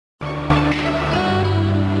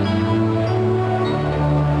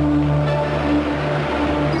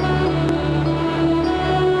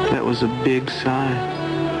was a big sigh.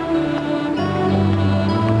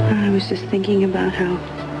 I was just thinking about how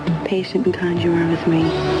patient and kind you are with me.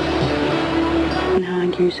 And how I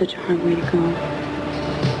gave you such a hard way to go.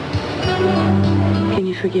 Can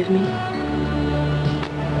you forgive me?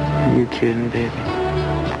 Are you kidding, baby?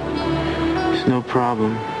 It's no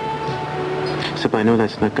problem. Except I know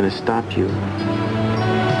that's not going to stop you.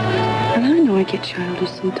 And I know I get childish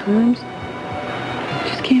sometimes.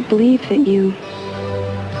 Just can't believe that you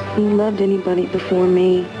loved anybody before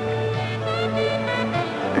me.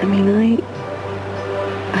 I mean,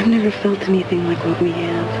 I've never felt anything like what we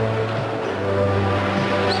have.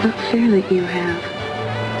 It's not fair that you have.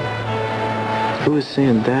 Who is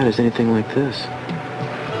saying that is anything like this?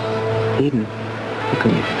 Eden, look at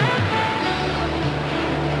me.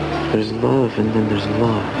 There's love and then there's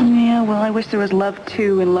love. Yeah, well, I wish there was love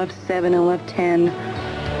 2 and love 7 and love 10.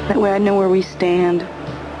 That way I'd know where we stand.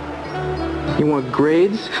 You want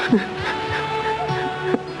grades?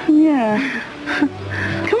 Yeah.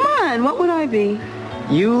 Come on, what would I be?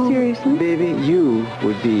 You, seriously? Baby, you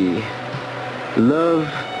would be Love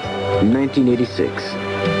 1986.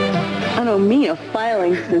 I don't mean a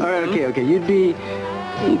filing system. All right, okay. You'd be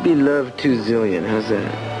Love 2 zillion. How's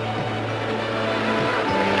that?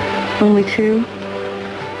 Only 2?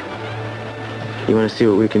 You want to see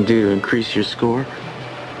what we can do to increase your score?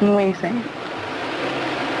 Wait a second.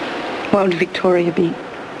 What would Victoria be?